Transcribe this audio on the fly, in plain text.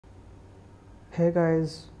Hey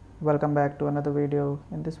guys, welcome back to another video.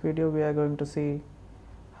 In this video we are going to see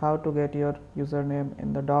how to get your username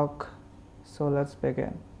in the dock. So let's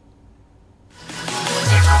begin.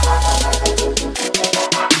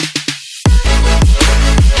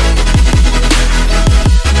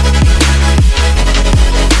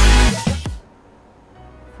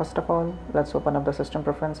 First of all, let's open up the system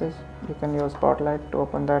preferences. You can use Spotlight to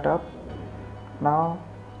open that up. Now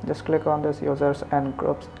just click on this users and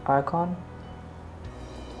groups icon.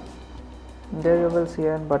 There you will see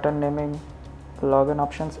a button naming login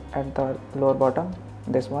options at the lower bottom,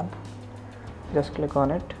 this one. Just click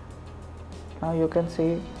on it. Now you can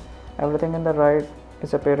see everything in the right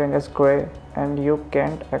is appearing as gray and you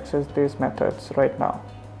can't access these methods right now.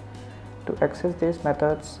 To access these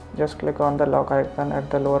methods, just click on the lock icon at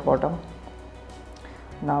the lower bottom.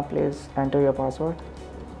 Now please enter your password.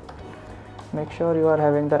 Make sure you are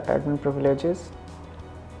having the admin privileges.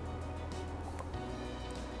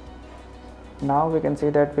 Now we can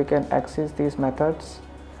see that we can access these methods.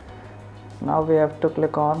 Now we have to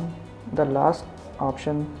click on the last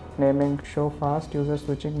option naming show fast user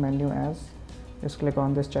switching menu as. Just click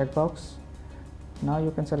on this checkbox. Now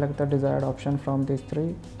you can select the desired option from these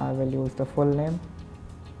three. I will use the full name.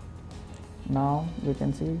 Now we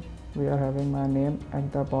can see we are having my name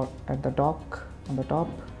at the dock on the top.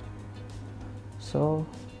 So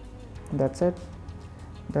that's it.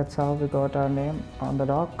 That's how we got our name on the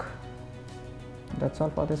dock. That's all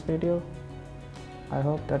for this video. I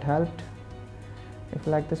hope that helped. If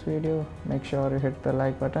you like this video, make sure you hit the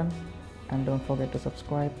like button and don't forget to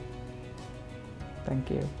subscribe.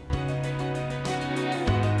 Thank you.